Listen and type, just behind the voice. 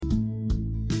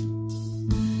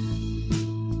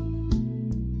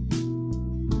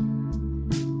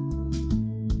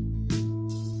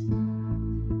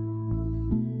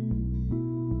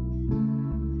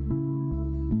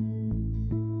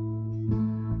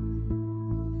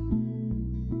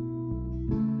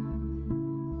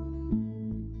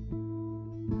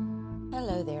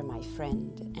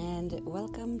friend, and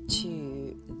welcome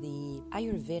to the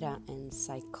Ayurveda and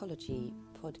Psychology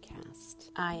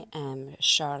podcast. I am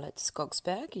Charlotte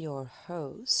Skogsberg, your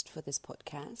host for this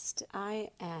podcast. I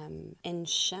am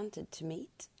enchanted to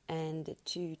meet and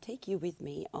to take you with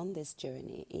me on this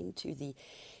journey into the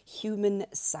human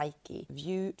psyche,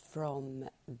 viewed from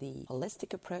the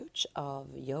holistic approach of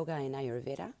yoga and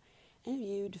Ayurveda, and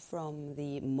viewed from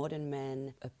the modern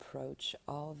man approach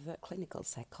of clinical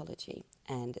psychology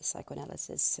and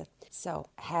psychoanalysis. So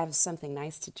have something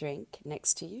nice to drink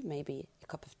next to you, maybe a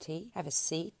cup of tea, have a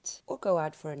seat, or go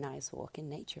out for a nice walk in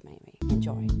nature maybe.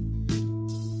 Enjoy.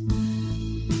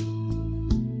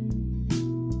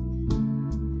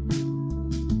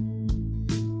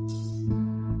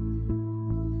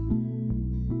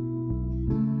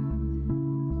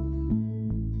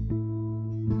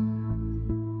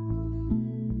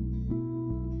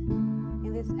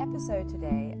 Episode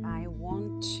today, I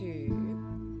want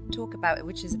to talk about,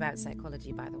 which is about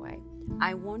psychology, by the way.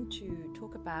 I want to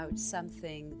talk about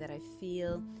something that I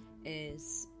feel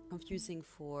is confusing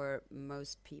for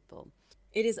most people.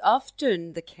 It is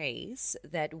often the case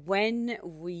that when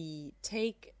we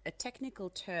take a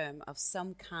technical term of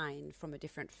some kind from a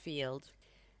different field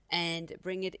and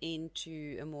bring it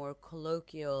into a more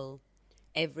colloquial,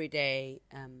 everyday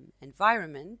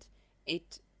environment,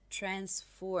 it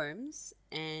transforms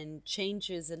and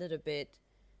changes a little bit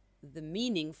the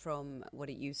meaning from what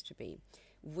it used to be,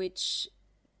 which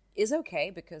is okay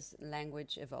because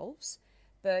language evolves,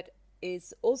 but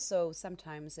is also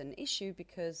sometimes an issue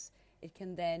because it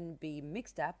can then be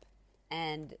mixed up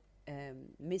and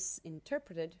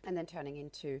misinterpreted and then turning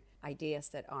into ideas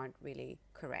that aren't really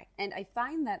correct. And I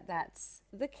find that that's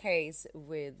the case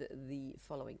with the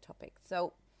following topic.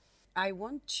 So I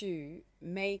want to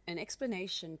make an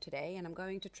explanation today, and I'm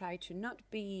going to try to not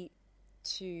be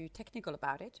too technical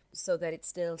about it so that it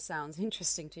still sounds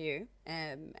interesting to you,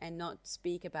 and not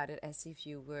speak about it as if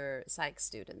you were psych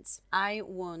students. I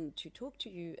want to talk to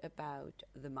you about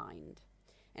the mind,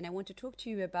 and I want to talk to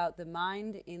you about the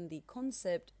mind in the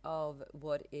concept of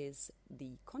what is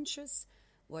the conscious,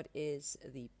 what is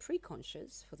the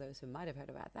preconscious, for those who might have heard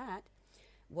about that,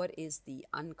 what is the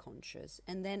unconscious,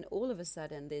 and then all of a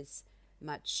sudden this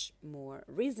much more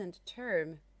recent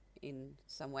term in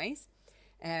some ways,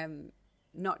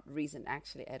 not recent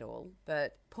actually at all,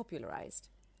 but popularized,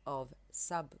 of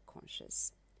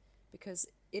subconscious, because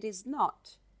it is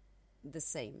not the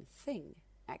same thing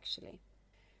actually.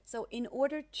 So in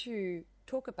order to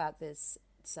talk about this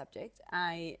subject,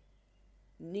 I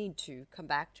need to come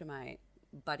back to my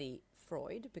buddy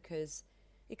Freud, because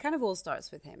it kind of all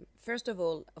starts with him. First of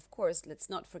all, of course, let's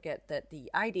not forget that the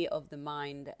idea of the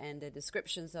mind and the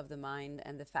descriptions of the mind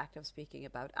and the fact of speaking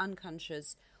about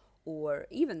unconscious or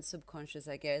even subconscious,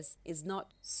 I guess, is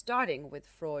not starting with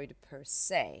Freud per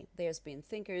se. There's been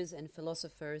thinkers and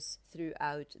philosophers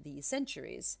throughout the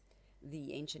centuries.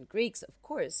 The ancient Greeks, of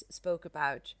course, spoke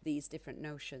about these different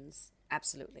notions,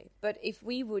 absolutely. But if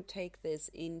we would take this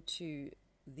into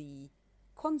the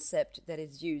concept that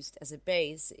is used as a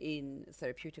base in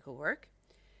therapeutical work,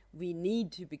 we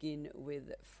need to begin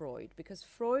with Freud, because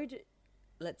Freud,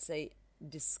 let's say,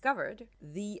 discovered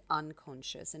the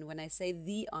unconscious. And when I say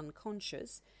the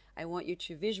unconscious, I want you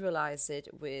to visualize it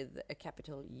with a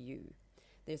capital U.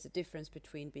 There's a difference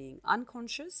between being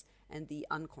unconscious and the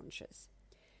unconscious.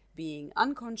 Being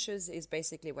unconscious is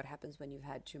basically what happens when you've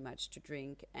had too much to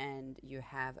drink and you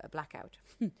have a blackout.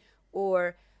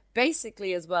 Or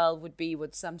basically as well would be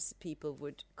what some people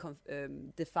would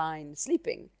define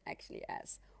sleeping actually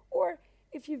as. Or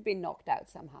if you've been knocked out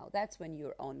somehow, that's when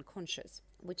you're unconscious,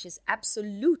 which is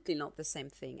absolutely not the same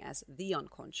thing as the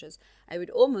unconscious. I would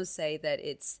almost say that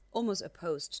it's almost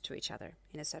opposed to each other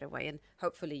in a certain way, and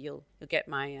hopefully you'll get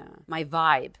my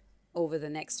vibe over the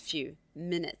next few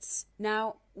minutes.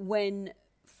 Now, when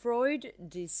Freud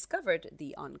discovered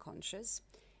the unconscious,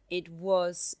 it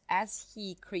was as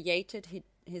he created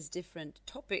his different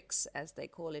topics, as they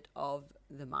call it, of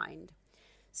the mind.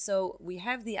 So we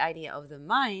have the idea of the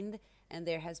mind, and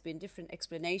there has been different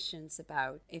explanations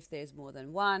about if there's more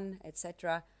than one,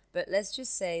 etc. But let's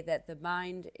just say that the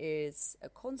mind is a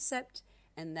concept,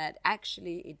 and that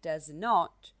actually it does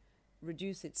not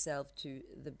reduce itself to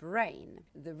the brain.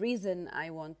 The reason I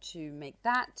want to make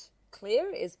that clear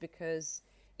is because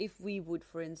if we would,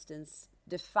 for instance,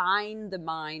 define the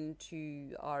mind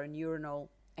to our neuronal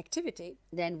activity,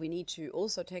 then we need to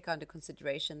also take under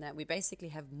consideration that we basically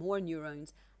have more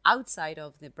neurons outside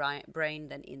of the brain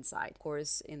than inside. Of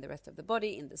course, in the rest of the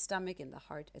body, in the stomach, in the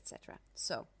heart, etc.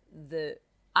 So the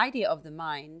idea of the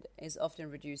mind is often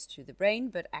reduced to the brain,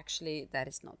 but actually that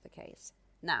is not the case.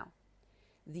 Now,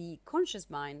 The conscious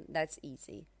mind, that's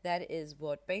easy. That is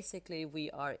what basically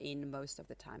we are in most of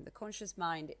the time. The conscious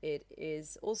mind, it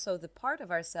is also the part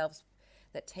of ourselves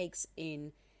that takes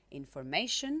in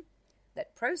information,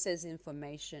 that process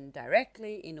information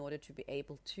directly in order to be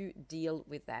able to deal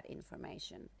with that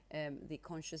information. The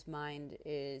conscious mind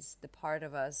is the part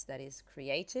of us that is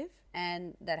creative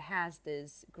and that has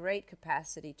this great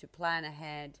capacity to plan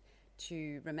ahead,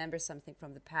 to remember something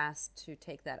from the past, to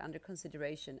take that under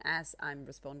consideration as I'm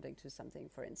responding to something,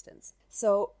 for instance.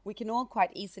 So we can all quite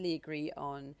easily agree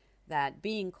on that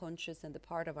being conscious and the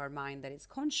part of our mind that is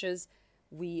conscious,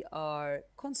 we are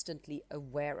constantly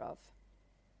aware of.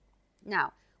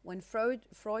 Now, when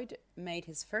Freud made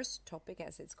his first topic,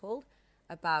 as it's called,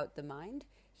 about the mind,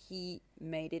 he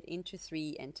made it into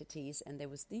three entities, and there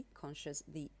was the conscious,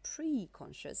 the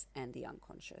pre-conscious, and the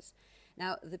unconscious.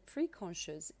 Now, the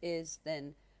pre-conscious is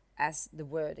then, as the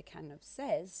word kind of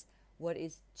says, what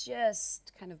is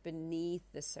just kind of beneath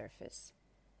the surface.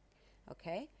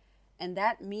 Okay? And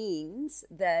that means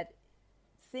that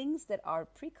things that are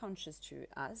pre-conscious to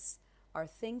us are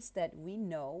things that we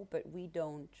know, but we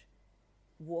don't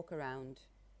walk around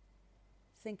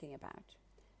thinking about.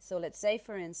 So let's say,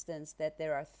 for instance, that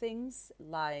there are things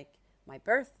like my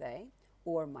birthday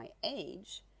or my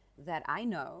age that I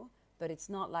know, but it's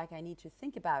not like I need to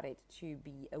think about it to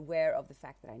be aware of the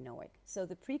fact that I know it. So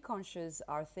the pre-conscious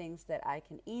are things that I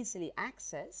can easily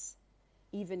access,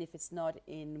 even if it's not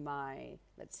in my,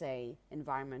 let's say,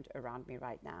 environment around me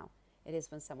right now. It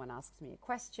is when someone asks me a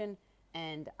question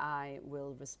and I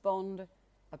will respond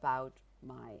about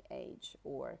my age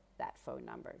or that phone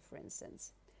number, for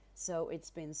instance. So it's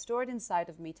been stored inside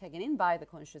of me, taken in by the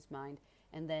conscious mind,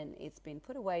 and then it's been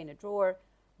put away in a drawer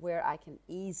where I can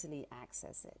easily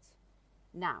access it.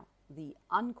 Now, the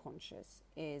unconscious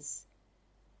is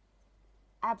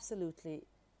absolutely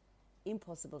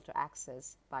impossible to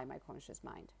access by my conscious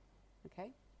mind.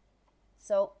 Okay?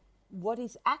 So what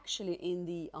is actually in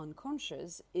the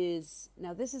unconscious is,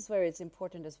 now this is where it's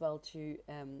important as well to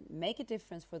make a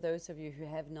difference for those of you who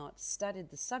have not studied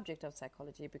the subject of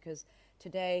psychology, because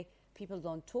today people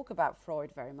don't talk about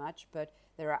Freud very much, but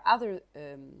there are other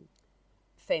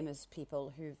famous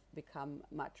people who've become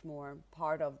much more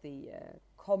part of the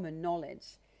common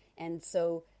knowledge. And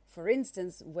so, for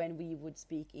instance, when we would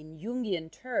speak in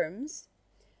Jungian terms,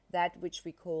 that which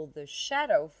we call the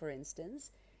shadow, for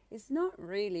instance, is not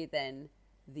really then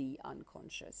the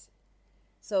unconscious.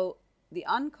 So the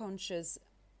unconscious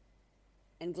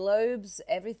englobes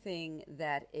everything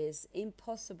that is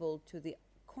impossible to the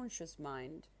conscious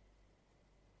mind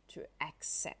to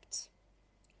accept.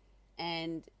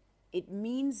 And it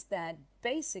means that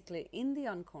basically in the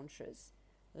unconscious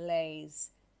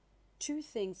lays two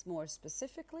things more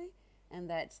specifically, and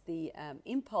that's the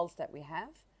impulse that we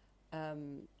have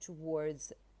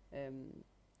towards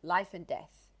life and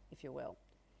death, if you will.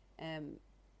 And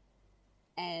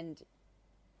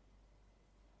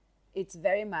it's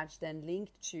very much then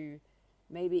linked to,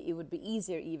 maybe it would be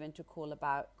easier even to call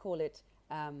it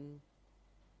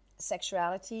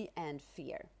sexuality and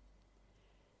fear.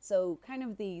 So kind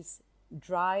of these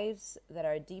drives that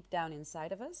are deep down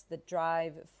inside of us, the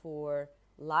drive for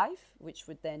life, which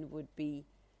would be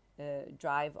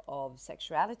drive of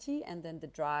sexuality, and then the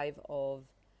drive of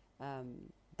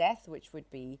death, which would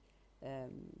be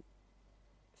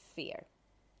fear,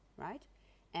 right?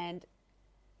 And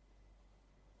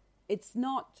it's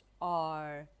not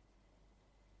our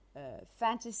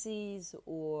fantasies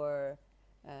or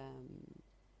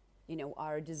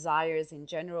our desires in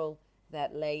general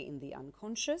that lay in the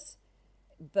unconscious,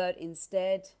 but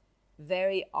instead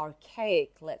very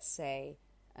archaic, let's say,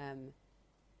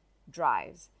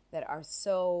 drives that are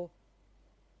so,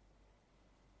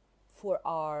 for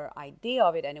our idea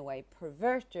of it anyway,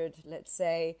 perverted, let's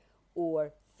say,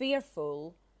 or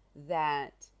fearful,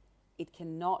 that it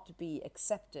cannot be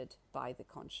accepted by the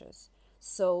conscious.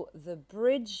 So the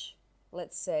bridge,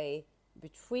 let's say,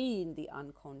 between the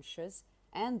unconscious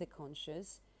and the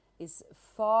conscious is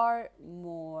far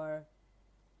more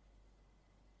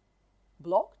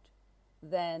blocked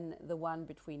than the one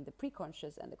between the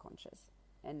preconscious and the conscious.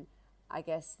 And I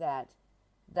guess that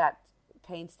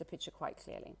paints the picture quite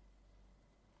clearly.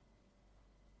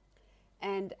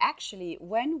 And actually,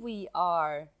 when we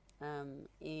are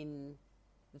in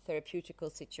the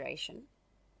therapeutical situation,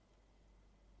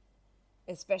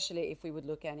 especially if we would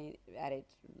look at it,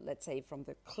 let's say, from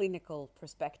the clinical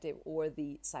perspective or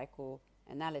the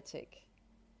psychoanalytic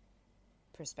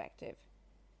perspective,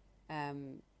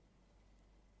 the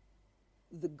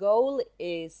goal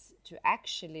is to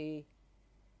actually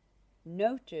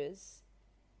notice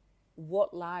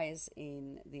what lies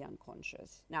in the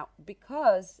unconscious. Now,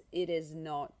 because it is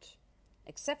not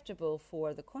acceptable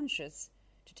for the conscious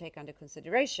to take under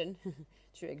consideration,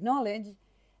 to acknowledge,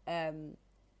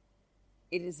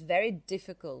 it is very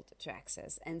difficult to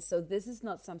access. And so this is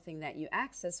not something that you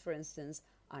access, for instance,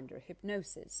 under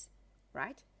hypnosis,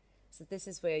 right? So this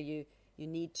is where you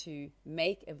need to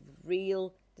make a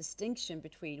real distinction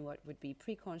between what would be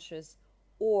preconscious,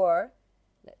 or,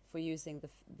 for using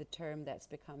the term that's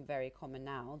become very common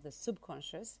now, the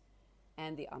subconscious,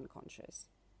 and the unconscious.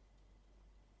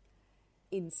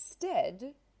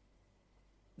 Instead,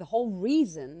 the whole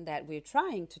reason that we're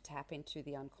trying to tap into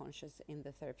the unconscious in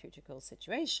the therapeutic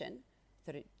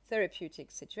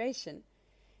situation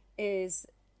is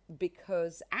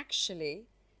because actually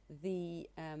the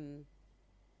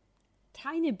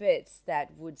tiny bits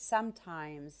that would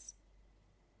sometimes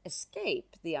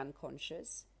escape the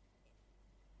unconscious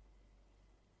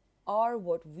are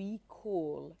what we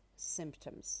call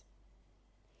symptoms.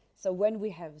 So when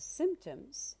we have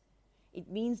symptoms, it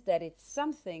means that it's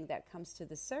something that comes to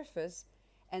the surface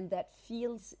and that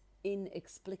feels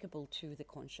inexplicable to the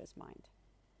conscious mind.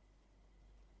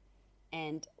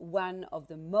 And one of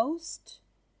the most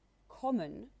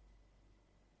common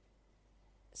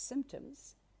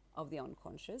symptoms of the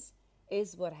unconscious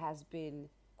is what has been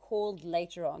called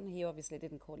later on, he obviously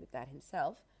didn't call it that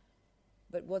himself,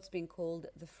 but what's been called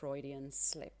the Freudian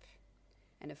slip.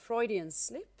 And a Freudian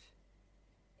slip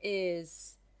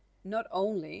is not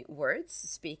only words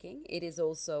speaking, it is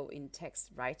also in text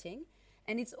writing,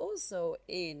 and it's also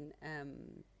in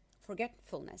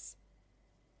forgetfulness.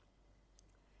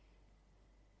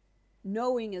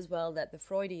 Knowing as well that the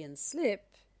Freudian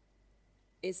slip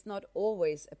is not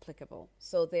always applicable.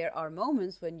 So there are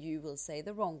moments when you will say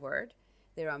the wrong word,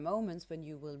 there are moments when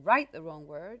you will write the wrong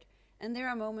word, and there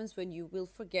are moments when you will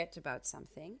forget about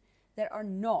something that are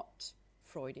not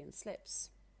Freudian slips.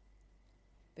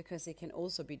 Because it can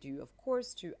also be due, of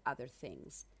course, to other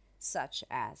things, such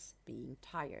as being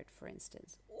tired, for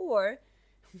instance, or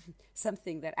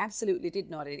something that absolutely did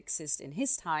not exist in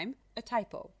his time, a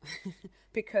typo,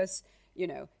 because,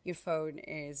 your phone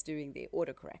is doing the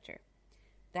autocorrector.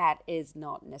 That is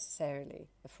not necessarily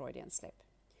a Freudian slip.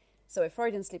 So a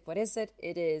Freudian slip, what is it?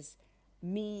 It is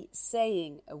me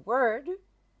saying a word,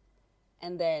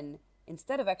 and then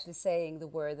instead of actually saying the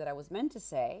word that I was meant to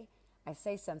say, I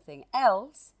say something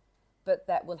else, but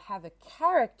that will have a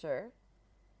character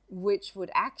which would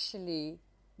actually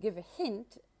give a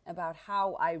hint about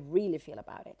how I really feel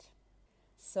about it.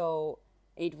 So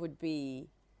it would be,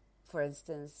 for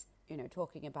instance,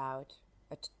 talking about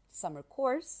a summer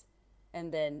course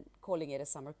and then calling it a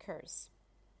summer curse,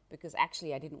 because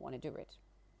actually I didn't want to do it.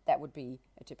 That would be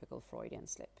a typical Freudian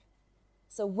slip.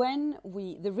 So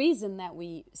the reason that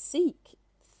we seek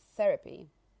therapy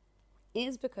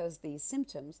is because these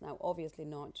symptoms, now obviously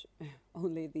not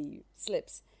only the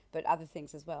slips, but other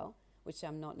things as well, which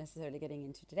I'm not necessarily getting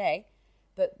into today,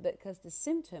 but because the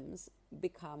symptoms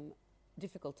become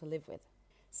difficult to live with.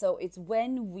 So it's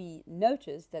when we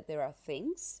notice that there are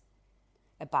things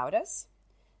about us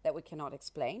that we cannot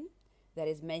explain, that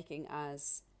is making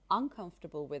us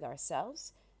uncomfortable with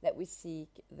ourselves, that we seek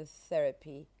the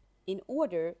therapy in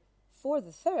order for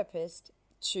the therapist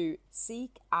to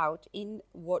seek out in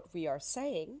what we are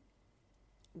saying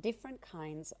different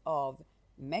kinds of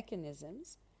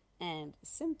mechanisms and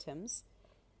symptoms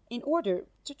in order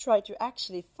to try to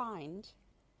actually find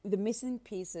the missing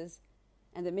pieces,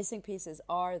 and the missing pieces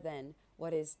are then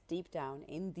what is deep down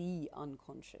in the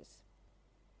unconscious.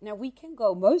 Now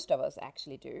most of us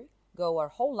actually go our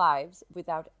whole lives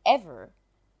without ever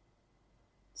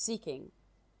seeking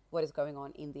what is going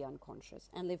on in the unconscious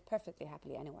and live perfectly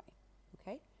happily anyway.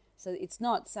 Okay? So it's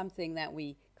not something that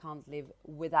we can't live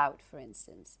without, for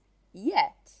instance.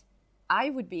 Yet, I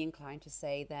would be inclined to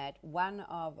say that one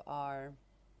of our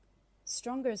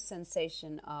strongest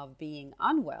sensation of being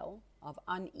unwell, of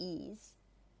unease,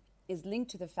 is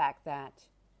linked to the fact that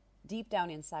deep down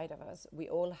inside of us, we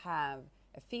all have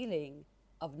a feeling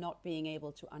of not being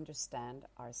able to understand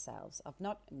ourselves, of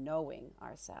not knowing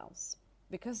ourselves.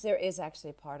 Because there is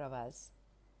actually a part of us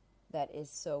that is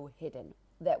so hidden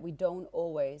that we don't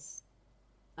always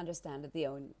understand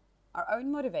our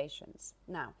own motivations.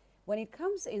 Now, when it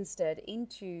comes instead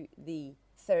into the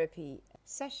therapy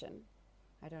session,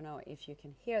 I don't know if you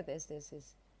can hear this. This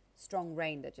is strong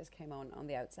rain that just came on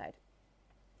the outside.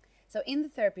 So in the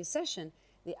therapy session,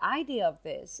 the idea of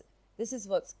this is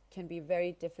what can be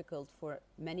very difficult for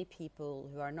many people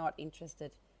who are not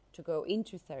interested to go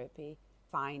into therapy,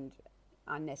 find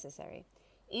unnecessary.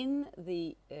 In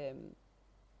the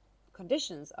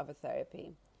conditions of a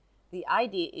therapy, The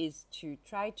idea is to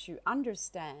try to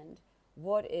understand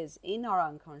what is in our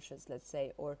unconscious, let's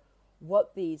say, or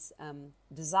what these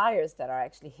desires that are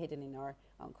actually hidden in our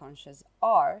unconscious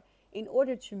are, in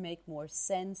order to make more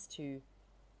sense to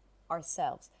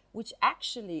ourselves, which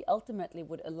actually ultimately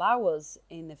would allow us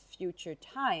in a future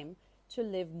time to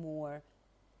live more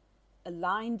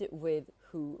aligned with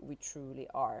who we truly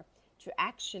are, to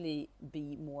actually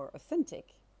be more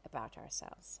authentic about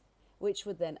ourselves, which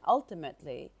would then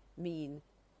ultimately mean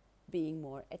being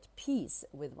more at peace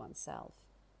with oneself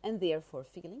and therefore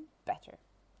feeling better.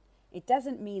 It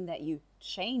doesn't mean that you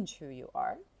change who you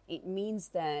are. It means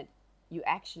that you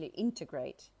actually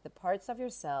integrate the parts of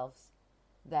yourselves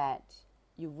that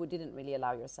you didn't really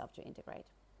allow yourself to integrate.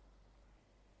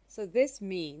 So this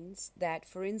means that,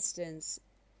 for instance,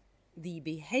 the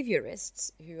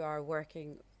behaviorists who are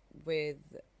working with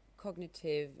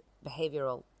cognitive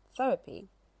behavioral therapy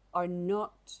are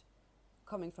not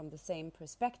coming from the same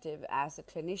perspective as a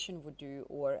clinician would do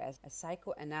or as a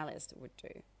psychoanalyst would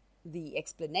do. The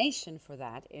explanation for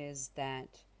that is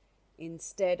that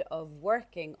instead of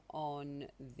working on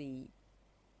the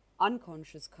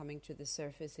unconscious coming to the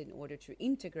surface in order to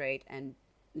integrate and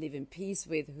live in peace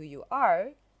with who you are,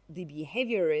 the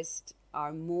behaviorists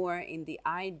are more in the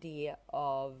idea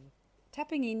of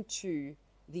tapping into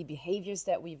the behaviors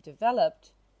that we've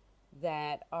developed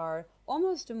that are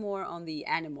almost more on the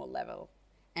animal level,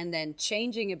 and then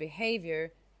changing a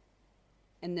behavior,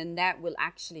 and then that will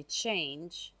actually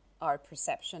change our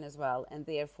perception as well, and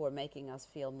therefore making us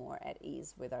feel more at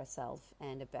ease with ourselves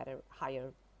and a better,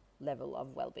 higher level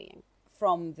of well-being.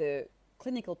 From the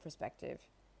clinical perspective,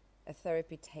 a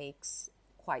therapy takes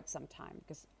quite some time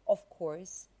because, of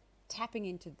course, tapping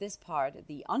into this part,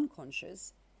 the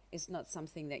unconscious, is not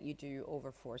something that you do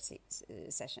over 4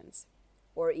 sessions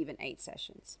or even 8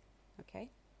 sessions, okay?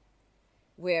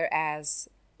 Whereas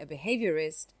a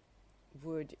behaviorist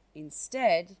would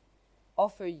instead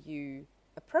offer you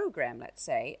a program, let's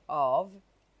say, of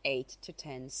 8 to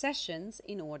 10 sessions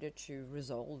in order to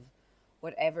resolve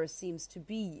whatever seems to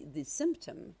be the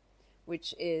symptom,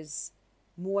 which is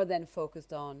more than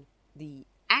focused on the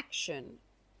action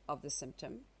of the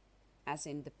symptom, as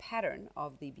in the pattern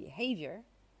of the behavior,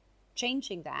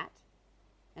 changing that,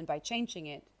 and by changing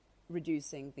it,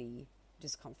 reducing the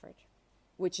discomfort,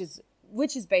 which is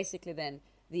basically then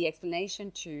the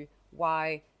explanation to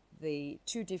why the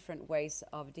 2 different ways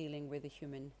of dealing with the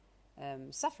human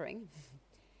suffering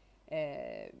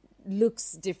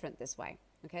looks different this way.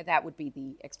 Okay, that would be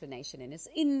the explanation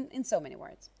in so many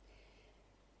words.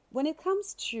 When it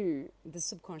comes to the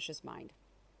subconscious mind,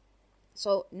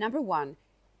 so number 1,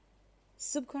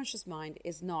 subconscious mind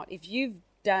is not, if you've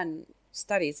done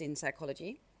studies in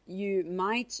psychology, you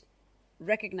might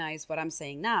recognize what I'm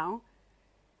saying now.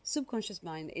 Subconscious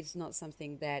mind is not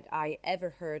something that I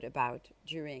ever heard about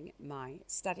during my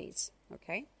studies,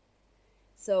 okay?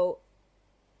 So,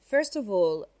 first of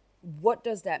all, what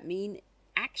does that mean?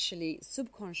 Actually,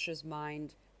 subconscious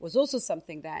mind was also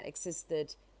something that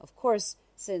existed, of course,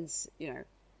 since,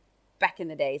 back in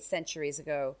the day, centuries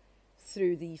ago,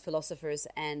 through the philosophers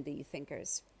and the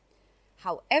thinkers.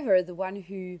 However, the one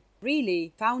who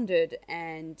really founded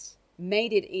and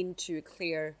made it into a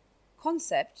clear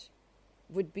concept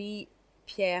would be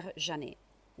Pierre Janet,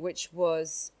 which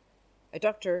was a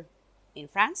doctor in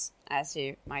France, as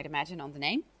you might imagine on the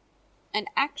name. And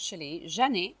actually,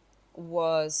 Janet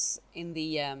was in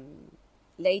the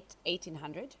late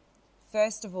 1800s,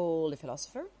 first of all a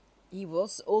philosopher. He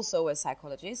was also a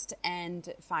psychologist,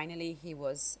 and finally he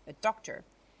was a doctor,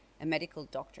 a medical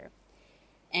doctor.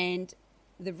 And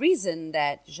the reason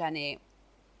that Janet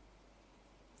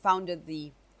founded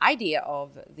the idea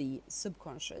of the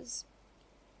subconscious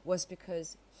was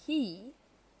because he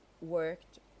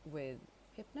worked with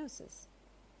hypnosis.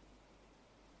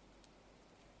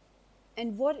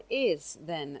 And what is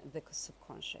then the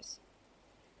subconscious?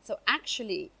 So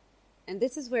actually, and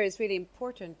this is where it's really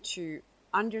important to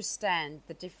understand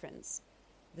the difference,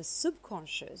 the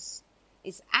subconscious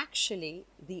is actually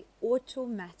the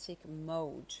automatic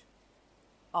mode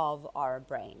of our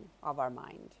brain, of our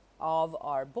mind, of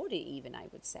our body even, I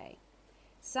would say.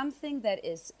 Something that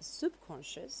is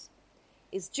subconscious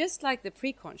is just like the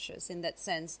preconscious in that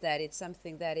sense that it's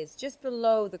something that is just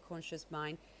below the conscious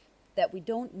mind, that we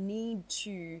don't need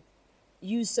to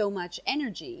use so much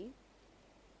energy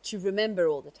to remember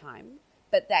all the time,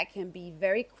 but that can be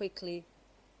very quickly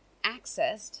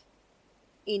accessed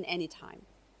in any time.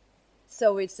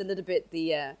 So it's a little bit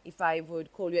the, if I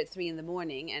would call you at 3 a.m.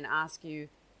 and ask you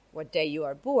what day you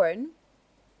are born,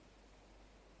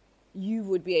 you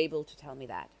would be able to tell me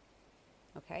that,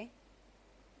 okay?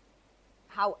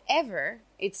 However,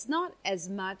 it's not as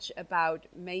much about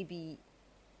maybe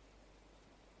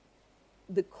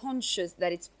the conscious,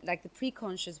 that it's like the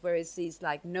pre-conscious, where it's these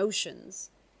like notions,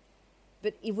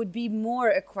 but it would be more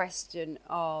a question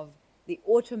of the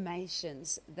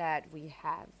automations that we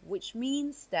have, which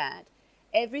means that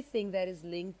everything that is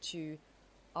linked to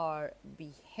our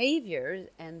behavior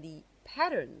and the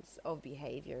patterns of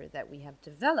behavior that we have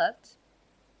developed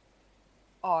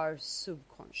are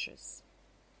subconscious.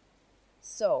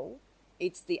 So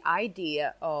it's the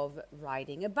idea of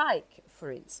riding a bike,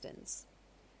 for instance.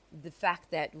 The fact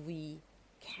that we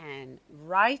can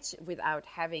write without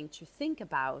having to think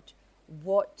about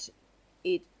what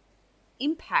it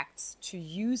impacts to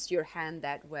use your hand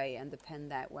that way and the pen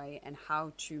that way and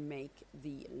how to make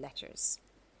the letters.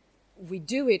 We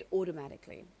do it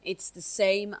automatically. It's the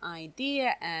same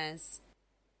idea as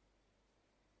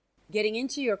getting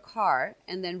into your car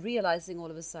and then realizing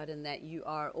all of a sudden that you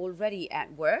are already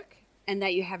at work and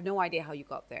that you have no idea how you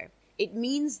got there. It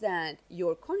means that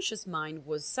your conscious mind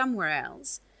was somewhere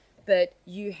else, but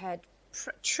you had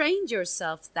trained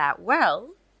yourself that well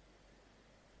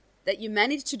that you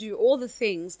managed to do all the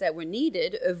things that were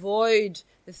needed, avoid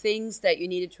the things that you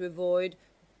needed to avoid,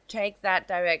 take that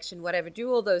direction, whatever,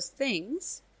 do all those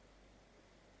things.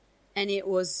 And it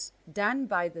was done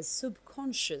by the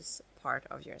subconscious part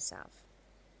of yourself.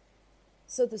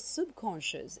 So the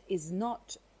subconscious is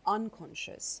not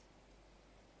unconscious.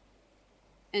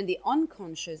 And the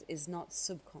unconscious is not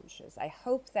subconscious. I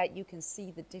hope that you can see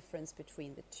the difference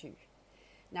between the two.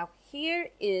 Now, here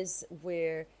is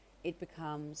where it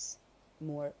becomes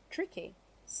more tricky.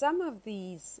 Some of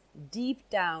these deep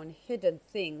down hidden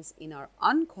things in our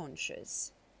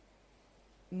unconscious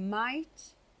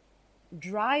might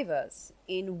drive us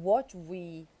in what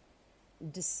we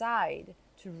decide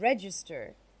to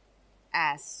register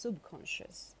as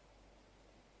subconscious.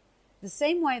 The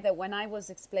same way that when I was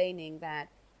explaining that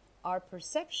our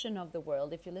perception of the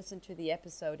world, if you listen to the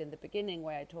episode in the beginning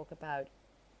where I talk about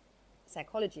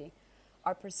psychology,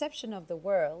 our perception of the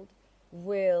world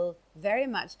will very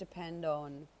much depend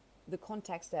on the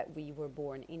context that we were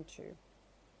born into.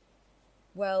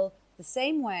 Well, the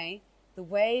same way, the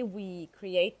way we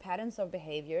create patterns of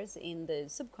behaviors in the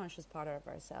subconscious part of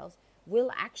ourselves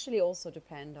will actually also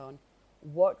depend on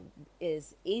what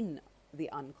is in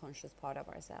the unconscious part of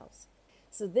ourselves.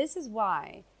 So this is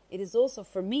why it is also,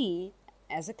 for me,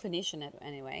 as a clinician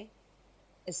anyway,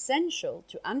 essential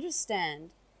to understand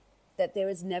that there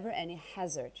is never any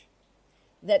hazard.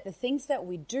 That the things that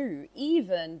we do,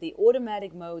 even the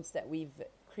automatic modes that we've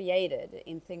created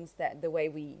in things, that the way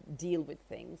we deal with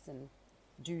things and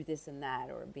do this and that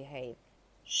or behave,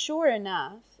 sure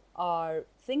enough, are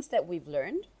things that we've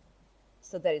learned,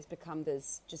 so that it's become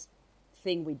this just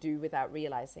thing we do without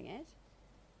realizing it.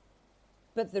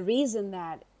 But the reason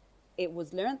that it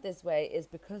was learned this way is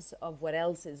because of what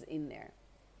else is in there.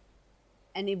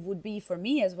 And it would be, for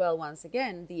me as well, once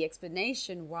again, the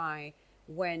explanation why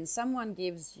when someone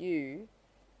gives you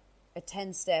a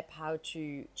 10-step how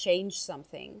to change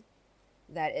something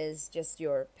that is just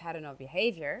your pattern of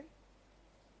behavior,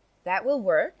 that will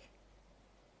work,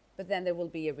 but then there will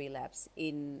be a relapse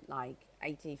in like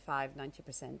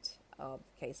 85-90% of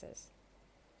cases.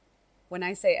 When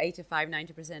I say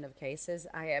 85-90% of cases,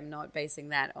 I am not basing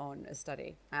that on a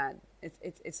study.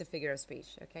 It's a figure of speech,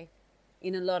 okay?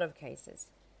 In a lot of cases.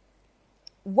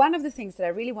 One of the things that I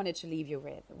really wanted to leave you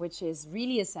with, which is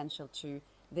really essential to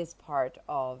this part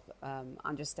of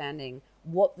understanding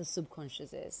what the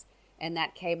subconscious is, and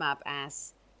that came up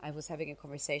as I was having a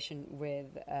conversation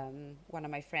with one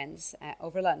of my friends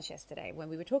over lunch yesterday when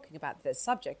we were talking about this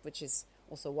subject, which is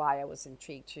also why I was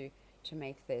intrigued to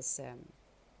make this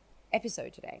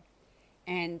episode today.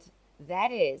 And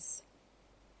that is,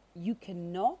 you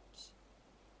cannot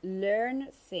learn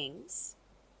things,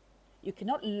 you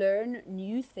cannot learn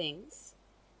new things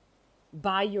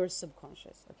by your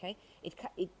subconscious, okay?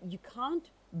 You can't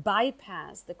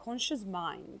bypass the conscious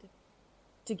mind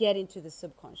to get into the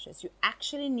subconscious. You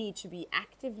actually need to be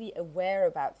actively aware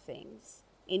about things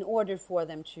in order for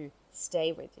them to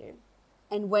stay with you.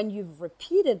 And when you've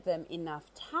repeated them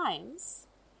enough times,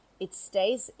 it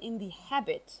stays in the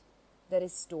habit that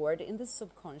is stored in the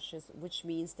subconscious, which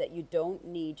means that you don't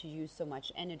need to use so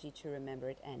much energy to remember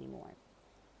it anymore.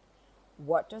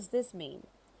 What does this mean?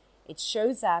 It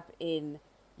shows up in,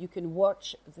 you can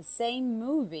watch the same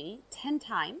movie 10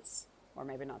 times, or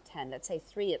maybe not 10, let's say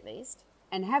 3 at least,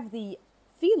 and have the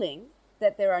feeling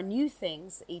that there are new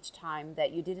things each time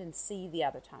that you didn't see the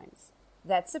other times.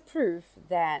 That's a proof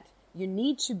that you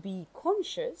need to be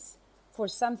conscious for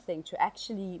something to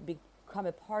actually become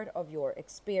a part of your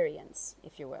experience,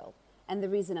 if you will. And the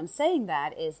reason I'm saying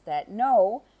that is that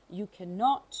no, you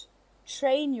cannot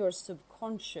train your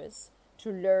subconscious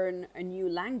to learn a new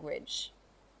language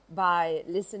by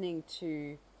listening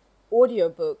to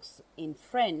audiobooks in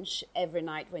French every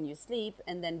night when you sleep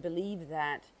and then believe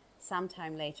that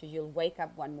sometime later you'll wake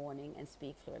up one morning and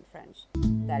speak fluent French.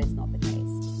 That is not the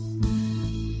case.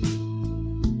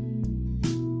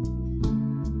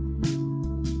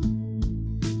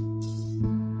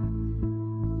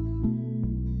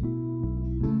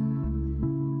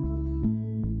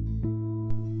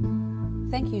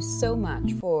 Thank you so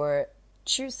much for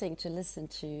choosing to listen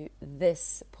to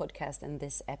this podcast and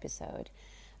this episode.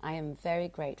 I am very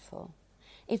grateful.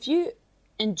 If you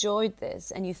enjoyed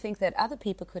this and you think that other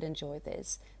people could enjoy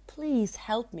this, please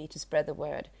help me to spread the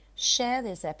word. Share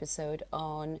this episode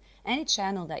on any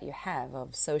channel that you have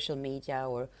of social media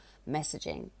or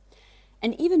messaging.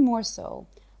 And even more so,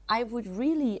 I would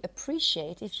really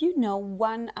appreciate if you know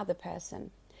one other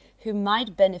person who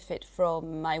might benefit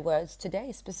from my words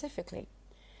today specifically.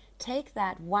 Take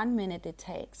that 1 minute it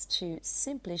takes to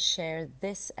simply share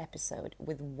this episode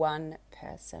with one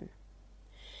person.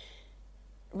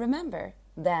 Remember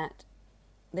that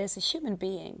there's a human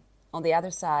being on the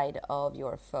other side of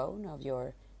your phone, of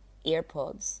your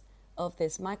earpods, of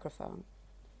this microphone.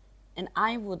 And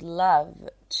I would love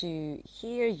to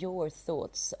hear your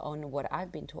thoughts on what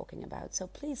I've been talking about. So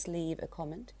please leave a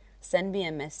comment. Send me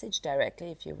a message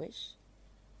directly if you wish.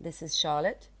 This is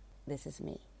Charlotte. This is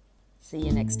me. See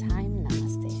you next time.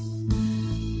 Namaste.